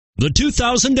The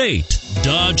 2008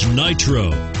 Dodge Nitro.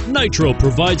 Nitro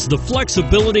provides the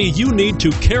flexibility you need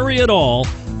to carry it all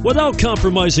without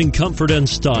compromising comfort and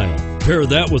style. Pair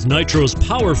that with Nitro's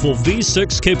powerful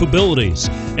V6 capabilities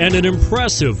and an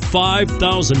impressive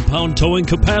 5,000-pound towing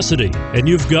capacity, and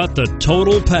you've got the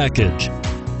total package.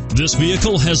 This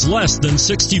vehicle has less than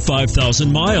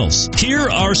 65,000 miles. Here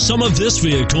are some of this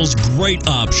vehicle's great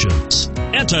options: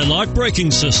 anti-lock braking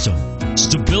system,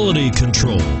 stability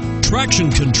control,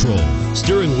 traction control,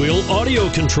 steering wheel audio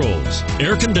controls,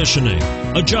 air conditioning,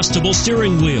 adjustable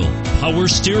steering wheel, power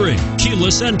steering,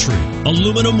 keyless entry,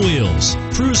 aluminum wheels,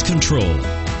 cruise control.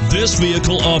 This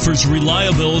vehicle offers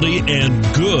reliability and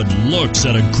good looks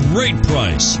at a great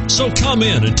price. So come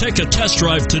in and take a test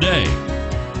drive today.